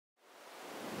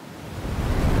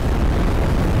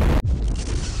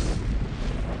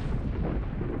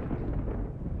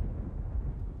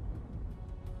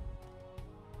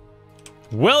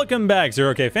Welcome back,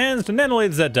 0K fans, to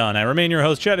Nanolades at Dawn. I remain your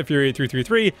host,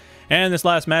 Fury333, and this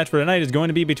last match for tonight is going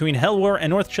to be between Helwor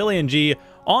and NorthChileanG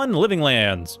on Living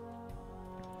Lands.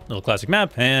 Little classic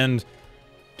map, and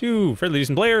two fairly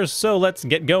decent players, so let's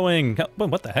get going. Oh,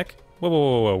 what the heck? Whoa,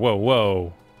 whoa, whoa, whoa,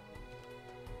 whoa.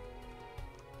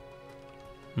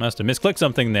 Must have misclicked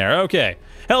something there. Okay.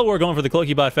 Helwor going for the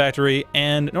Cloaky bot factory,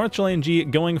 and NorthChileanG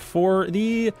going for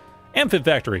the Amphib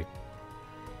factory.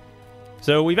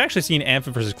 So we've actually seen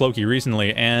Amphib versus Cloaky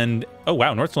recently, and oh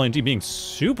wow, NorthChileanG being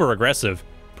super aggressive.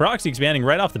 Proxy expanding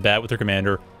right off the bat with their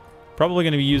commander. Probably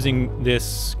going to be using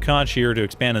this conch here to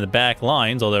expand in the back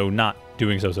lines, although not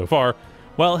doing so far.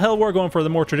 While Helwor going for the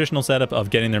more traditional setup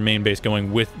of getting their main base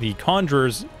going with the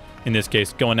Conjurers, in this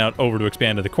case, going out over to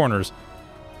expand to the corners.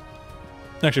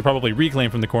 Actually, probably reclaim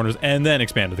from the corners and then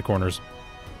expand to the corners.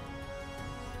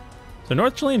 So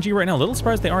NorthChileanG right now, a little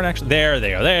surprised they aren't actually... There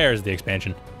they are. There's the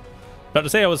expansion. About to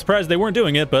say I was surprised they weren't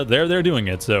doing it, but they're doing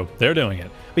it, so they're doing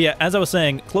it. But yeah, as I was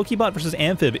saying, Cloaky bot versus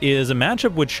Amphib is a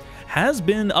matchup which has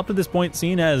been, up to this point,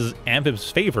 seen as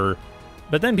Amphib's favor.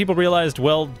 But then people realized,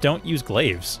 well, don't use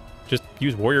glaives. Just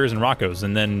use warriors and Rockos,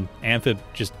 and then Amphib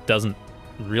just doesn't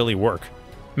really work.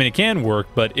 I mean, it can work,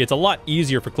 but it's a lot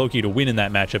easier for Cloaky to win in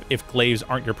that matchup if glaives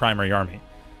aren't your primary army.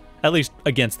 At least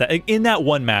against that, in that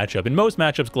one matchup. In most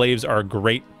matchups, glaives are a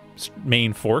great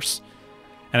main force.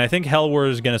 And I think Helwor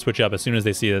is going to switch up as soon as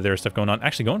they see that there's stuff going on.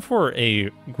 Actually, going for a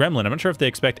Gremlin. I'm not sure if they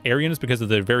expect air units because of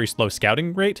the very slow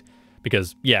scouting rate.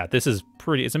 Because, yeah, this is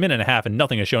pretty... It's a minute and a half and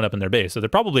nothing has shown up in their base. So they're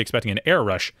probably expecting an air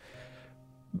rush.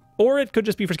 Or it could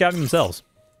just be for scouting themselves.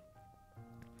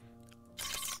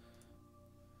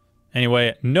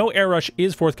 Anyway, no air rush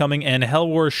is forthcoming, and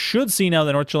Helwor should see now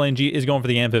that NorthChileanG is going for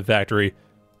the Amphib factory.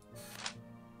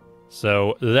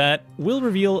 So that will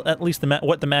reveal at least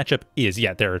what the matchup is.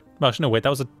 Yeah, there. Well, no, wait, that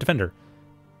was a defender.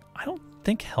 I don't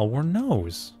think Helwor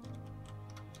knows.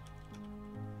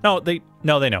 No, they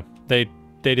know. They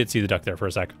did see the duck there for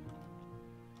a sec.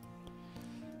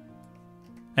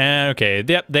 And okay,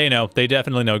 yep, they know. They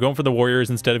definitely know. Going for the warriors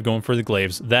instead of going for the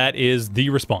glaives. That is the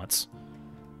response.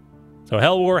 So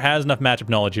Helwor has enough matchup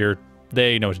knowledge here.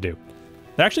 They know what to do.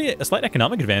 They're actually a slight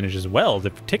economic advantage as well.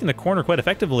 They've taken the corner quite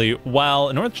effectively,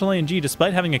 while NorthChileanG,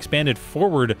 despite having expanded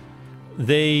forward,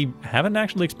 they haven't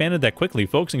actually expanded that quickly,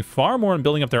 focusing far more on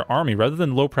building up their army rather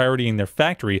than low prioritying their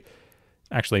factory.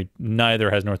 Actually,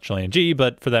 neither has NorthChileanG,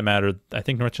 but for that matter, I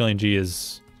think NorthChileanG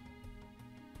is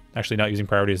actually not using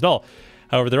priorities at all.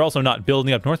 However, they're also not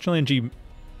building up. Helwor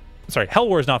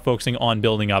is not focusing on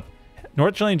building up.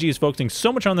 NorthChileanG is focusing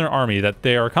so much on their army that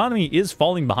their economy is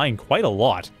falling behind quite a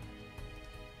lot.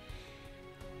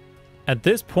 At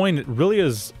this point, it really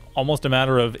is almost a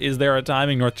matter of, is there a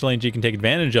timing NorthChileanG can take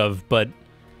advantage of? But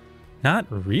not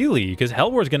really, because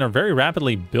Helwor is going to very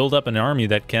rapidly build up an army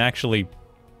that can actually,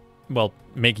 well,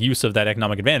 make use of that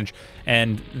economic advantage.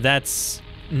 And that's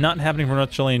not happening for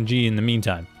NorthChileanG in the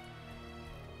meantime.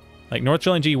 Like,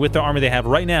 NorthChileanG, with the army they have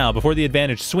right now, before the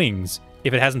advantage swings,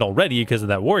 if it hasn't already because of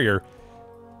that warrior,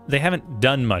 they haven't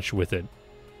done much with it.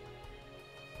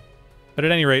 But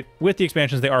at any rate, with the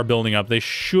expansions they are building up, they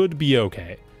should be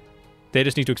okay. They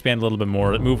just need to expand a little bit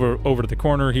more. Move over to the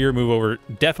corner here, move over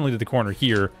definitely to the corner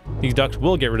here. These ducks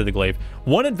will get rid of the glaive.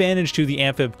 One advantage to the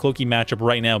Amphib-Cloaky matchup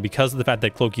right now, because of the fact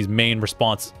that Cloaky's main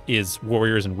response is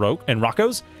warriors and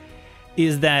Rockos,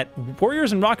 is that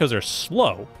warriors and Rockos are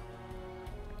slow.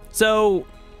 So,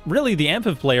 really, the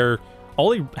Amphib player, all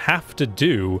they have to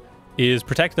do is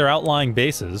protect their outlying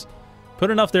bases,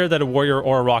 put enough there that a warrior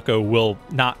or a Rocko will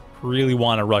not really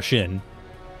want to rush in,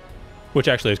 which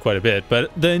actually is quite a bit,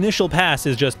 but the initial pass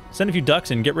is just send a few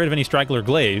ducks and get rid of any straggler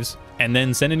glaives, and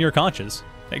then send in your conches.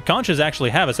 Conches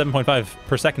actually have a 7.5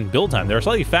 per second build time. They're a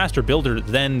slightly faster builder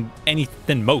than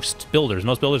most builders.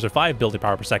 Most builders are 5 building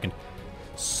power per second.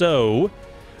 So,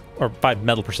 or 5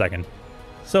 metal per second.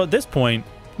 So at this point,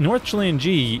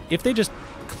 NorthChileanG, if they just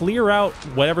clear out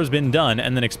whatever's been done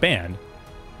and then expand,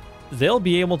 they'll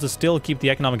be able to still keep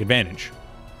the economic advantage.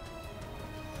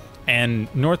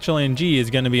 And NorthChileanG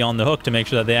is going to be on the hook to make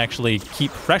sure that they actually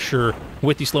keep pressure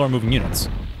with the slower moving units.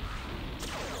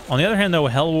 On the other hand, though,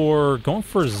 Helwor going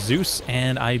for Zeus,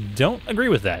 and I don't agree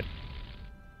with that.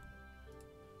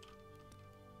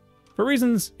 For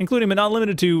reasons including but not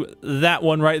limited to that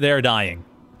one right there dying.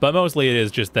 But mostly it is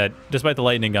just that, despite the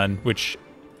lightning gun, which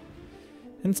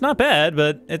it's not bad,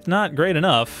 but it's not great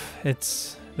enough.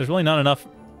 There's really not enough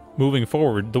moving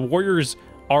forward. The warriors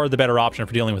are the better option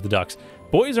for dealing with the ducks.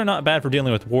 Boys are not bad for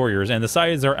dealing with warriors, and the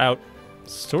sides are out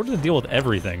sort of to deal with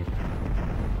everything.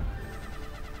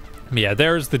 Yeah,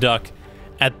 there's the duck.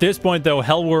 At this point, though,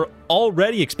 Helwor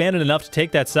already expanded enough to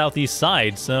take that southeast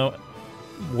side, so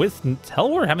with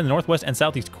Helwor having the northwest and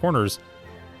southeast corners,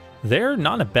 they're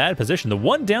not in a bad position. The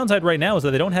one downside right now is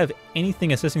that they don't have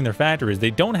anything assisting their factories. They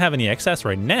don't have any excess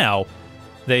right now.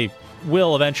 They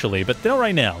will eventually, but they're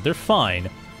right now. They're fine.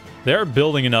 They're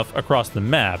building enough across the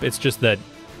map. It's just that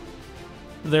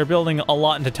they're building a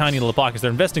lot into tiny little pockets.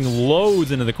 They're investing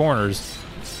loads into the corners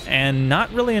and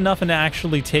not really enough into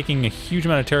actually taking a huge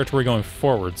amount of territory going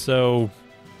forward. So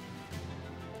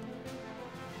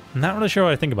I'm not really sure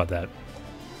what I think about that.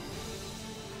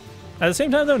 At the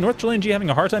same time, though, NorthChileanG having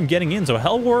a hard time getting in, so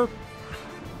Helwor,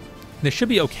 they should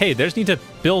be okay. They just need to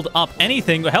build up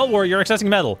anything. Helwor, you're accessing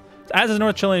metal, as is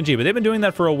NorthChileanG, but they've been doing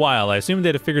that for a while. I assume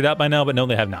they'd have figured it out by now, but no,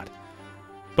 they have not.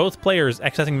 Both players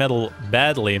accessing metal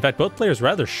badly. In fact, both players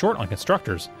rather short on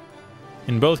constructors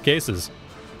in both cases.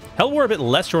 Helwor a bit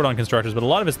less short on constructors, but a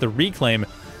lot of it's the reclaim,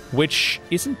 which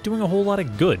isn't doing a whole lot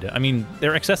of good. I mean,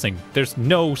 they're accessing. There's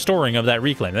no storing of that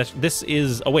reclaim. This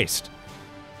is a waste.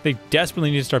 They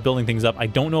desperately need to start building things up. I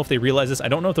don't know if they realize this. I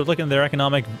don't know if they're looking at their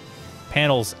economic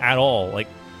panels at all. Like,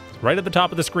 right at the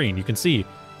top of the screen, you can see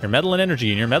your metal and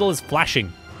energy, and your metal is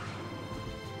flashing.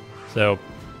 So,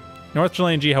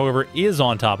 NorthChileanG, however, is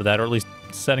on top of that, or at least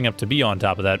setting up to be on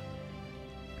top of that,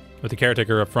 with the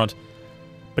caretaker up front.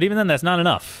 But even then, that's not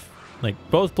enough. Like,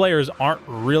 both players aren't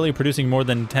really producing more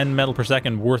than 10 metal per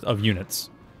second worth of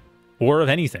units, or of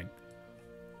anything.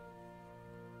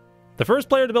 The first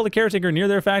player to build a caretaker near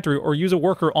their factory or use a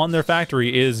worker on their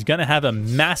factory is going to have a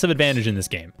massive advantage in this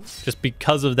game, just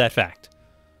because of that fact.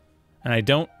 And I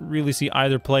don't really see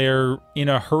either player in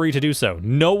a hurry to do so.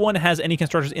 No one has any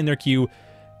constructors in their queue,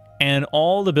 and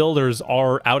all the builders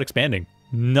are out expanding.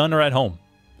 None are at home.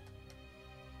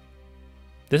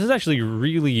 This is actually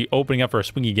really opening up for a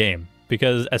swingy game,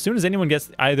 because as soon as anyone gets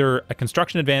either a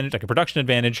construction advantage, like a production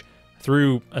advantage,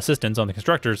 through assistance on the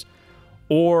constructors,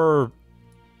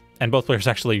 and both players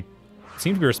actually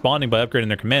seem to be responding by upgrading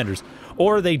their commanders,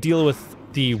 or they deal with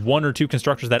the 1 or 2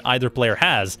 constructors that either player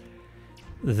has,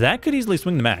 that could easily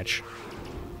swing the match.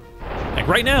 Like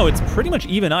right now, it's pretty much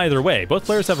even either way. Both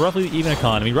players have roughly even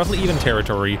economy, roughly even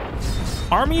territory.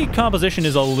 Army composition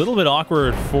is a little bit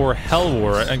awkward for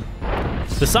Helwor.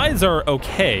 The sides are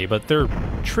okay, but they're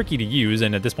tricky to use,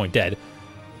 and at this point dead.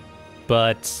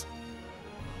 But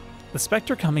the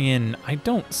Spectre coming in, I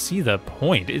don't see the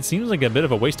point. It seems like a bit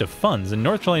of a waste of funds. And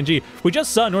NorthChileanG, we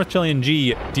just saw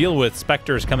NorthChileanG deal with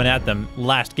Spectres coming at them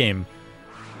last game,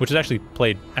 which is actually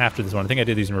played after this one. I think I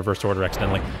did these in reverse order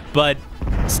accidentally. But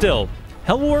still,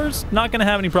 Helwor's not going to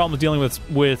have any problems dealing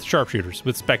with sharpshooters,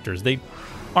 with Spectres. They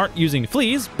aren't using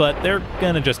fleas, but they're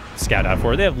going to just scout out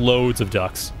for it. They have loads of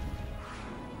ducks.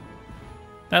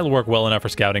 That'll work well enough for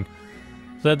scouting.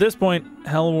 So at this point,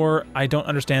 Helwor, I don't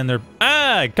understand their...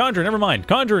 Conjurer, never mind.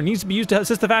 Conjurer needs to be used to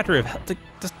assist the factory.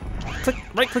 Just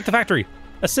right-click the factory.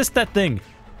 Assist that thing.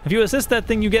 If you assist that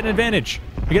thing, you get an advantage.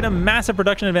 You get a massive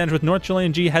production advantage which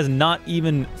NorthChileanG has not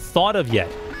even thought of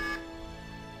yet.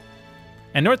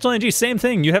 And NorthChileanG, same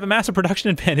thing. You have a massive production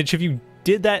advantage if you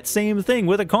did that same thing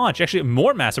with a conch. Actually, a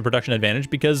more massive production advantage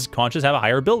because conches have a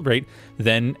higher build rate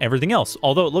than everything else.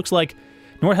 Although it looks like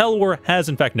Helwor has,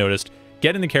 in fact, noticed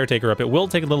getting the caretaker up. It will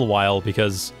take a little while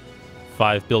because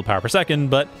 5 build power per second,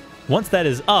 but once that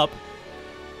is up,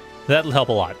 that'll help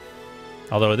a lot.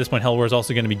 Although at this point, Helwor is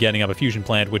also going to be getting up a fusion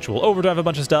plant, which will overdrive a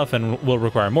bunch of stuff and will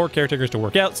require more caretakers to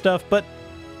work out stuff, but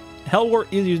Helwor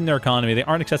is using their economy. They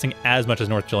aren't accessing as much as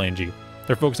NorthChileanG.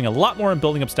 They're focusing a lot more on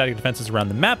building up static defenses around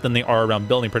the map than they are around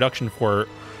building production for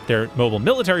their mobile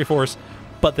military force,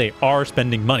 but they are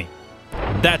spending money.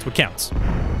 That's what counts.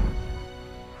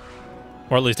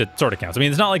 Or at least it sort of counts. I mean,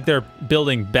 it's not like they're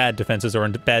building bad defenses or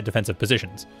in bad defensive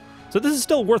positions. So this is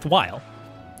still worthwhile.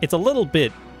 It's a little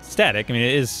bit static. I mean,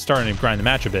 it is starting to grind the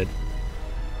match a bit.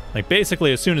 Like,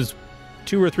 basically, as soon as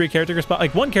 2 or 3 caretakers spot,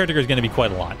 like, 1 caretaker is going to be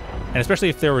quite a lot. And especially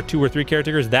if there were 2 or 3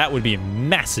 caretakers, that would be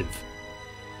massive.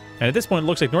 And at this point, it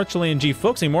looks like NorthChileanG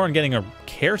focusing more on getting a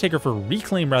caretaker for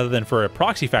reclaim rather than for a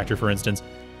proxy factor, for instance,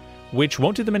 which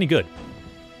won't do them any good.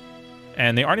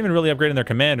 And they aren't even really upgrading their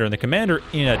commander, and the commander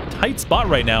in a tight spot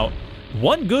right now.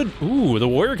 One good... Ooh, the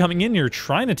warrior coming in here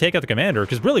trying to take out the commander,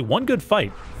 because really one good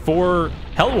fight for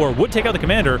Helwor would take out the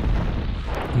commander.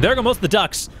 And there go most of the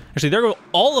ducks. Actually, there go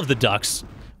all of the ducks.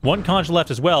 1 conch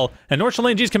left as well. And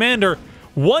NorthChileanG's commander,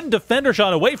 1 defender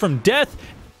shot away from death,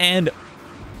 and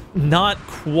not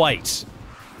quite.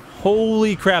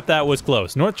 Holy crap, that was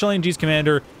close. NorthChileanG's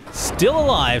commander still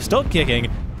alive, still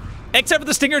kicking, except for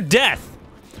the stinger death.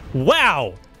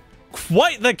 Wow!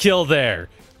 Quite the kill there.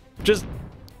 Just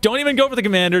don't even go for the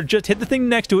commander. Just hit the thing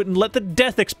next to it and let the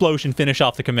death explosion finish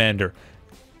off the commander.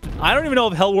 I don't even know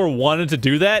if Helwor wanted to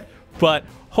do that, but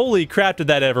holy crap did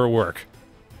that ever work.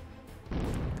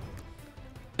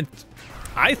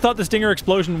 I thought the Stinger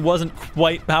explosion wasn't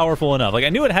quite powerful enough. Like, I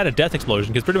knew it had a death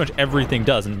explosion, because pretty much everything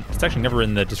does, and it's actually never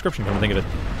in the description, come to think of it.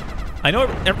 I know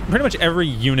pretty much every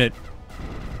unit,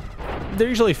 they're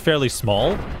usually fairly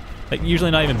small, like usually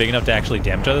not even big enough to actually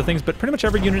damage other things, but pretty much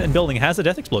every unit and building has a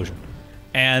death explosion.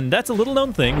 And that's a little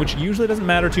known thing, which usually doesn't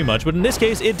matter too much, but in this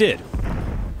case, it did.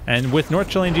 And with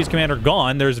NorthChileanG's commander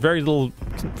gone, there's very little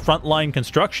frontline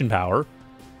construction power.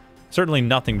 Certainly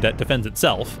nothing that defends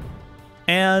itself.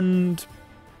 And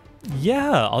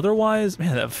yeah, otherwise,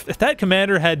 man, if that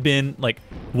commander had been like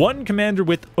one commander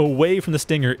with away from the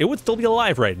Stinger, it would still be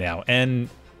alive right now. And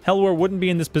Helwor wouldn't be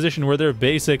in this position where they're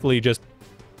basically just,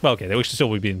 well, okay, they would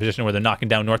still be in a position where they're knocking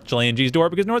down NorthChileanG's door,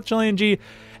 because NorthChileanG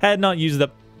had not used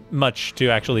up much to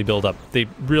actually build up. They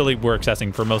really were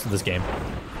accessing for most of this game.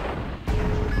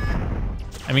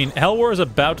 I mean, Helwor is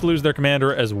about to lose their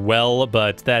commander as well,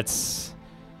 but that's...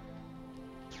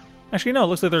 Actually, no, it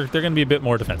looks like they're going to be a bit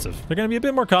more defensive. They're going to be a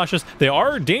bit more cautious. They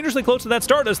are dangerously close to that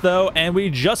Stardust, though, and we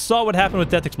just saw what happened with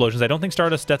death explosions. I don't think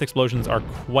Stardust death explosions are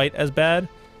quite as bad,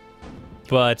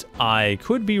 but I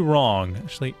could be wrong.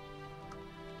 Actually,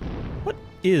 what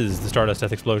is the Stardust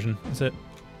death explosion? Is it...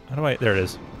 How do I... There it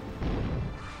is.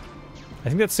 I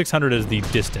think that 600 is the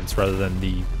distance rather than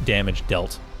the damage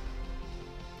dealt.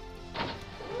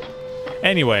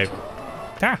 Anyway.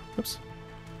 Oops.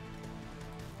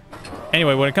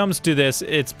 Anyway, when it comes to this,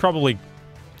 it's probably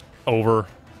over.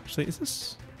 Actually, is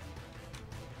this...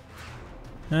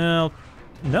 No,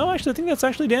 actually, I think that's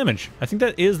actually damage. I think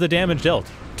that is the damage dealt.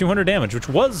 200 damage,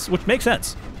 which makes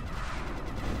sense.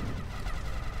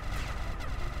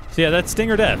 So yeah, that's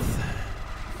Stinger death.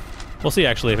 We'll see,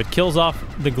 actually, if it kills off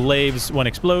the glaives when it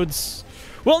explodes.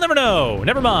 We'll never know.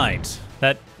 Never mind.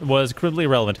 That was completely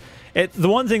irrelevant. The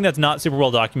one thing that's not super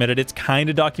well documented, it's kind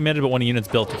of documented, but when a unit's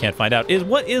built, you can't find out, is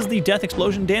what is the death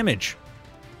explosion damage?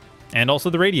 And also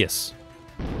the radius.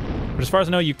 But as far as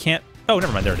I know, you can't... Oh,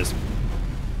 never mind. There it is.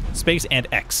 Space and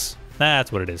X.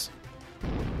 That's what it is.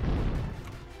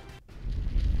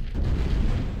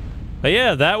 But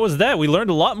yeah, that was that. We learned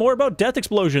a lot more about death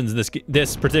explosions in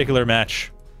this particular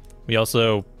match. We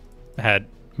also had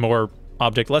more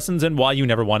object lessons and why you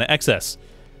never want to excess.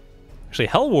 Actually,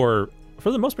 Helwor,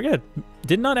 for the most part, yeah,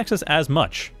 did not excess as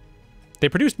much. They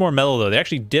produced more metal, though. They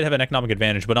actually did have an economic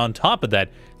advantage, but on top of that,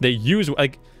 they used,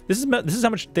 like, this is how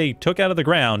much they took out of the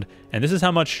ground, and this is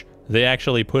how much they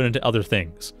actually put into other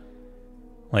things.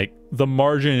 Like, the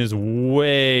margin is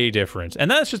way different.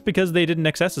 And that's just because they didn't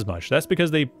excess as much. That's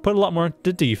because they put a lot more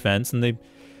into defense, and they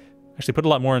actually put a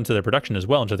lot more into their production as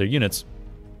well, into their units.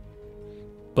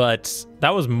 But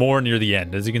that was more near the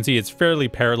end. As you can see, it's fairly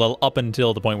parallel up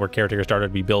until the point where caretakers started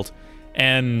to be built,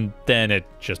 and then it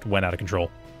just went out of control.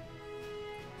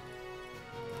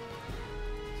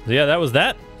 So yeah, that was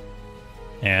that.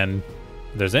 And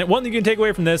if there's one thing you can take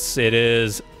away from this, it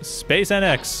is Space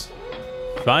NX.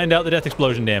 Find out the death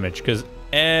explosion damage, because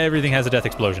everything has a death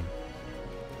explosion.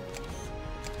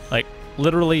 Like,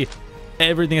 literally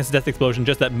everything has a death explosion,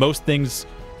 just that most things,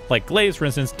 like glaives, for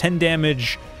instance, 10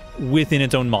 damage within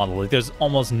its own model. Like, there's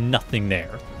almost nothing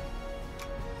there.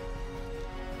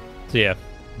 So yeah,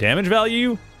 damage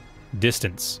value,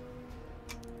 distance.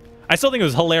 I still think it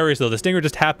was hilarious, though. The Stinger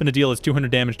just happened to deal its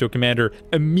 200 damage to a commander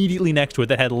immediately next to it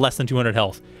that had less than 200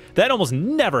 health. That almost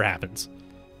never happens.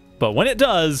 But when it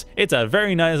does, it's a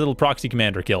very nice little proxy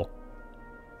commander kill.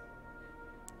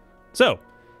 So,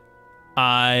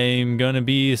 I'm going to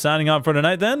be signing off for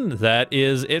tonight then. That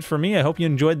is it for me. I hope you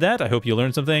enjoyed that. I hope you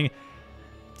learned something.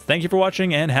 Thank you for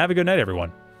watching, and have a good night,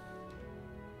 everyone.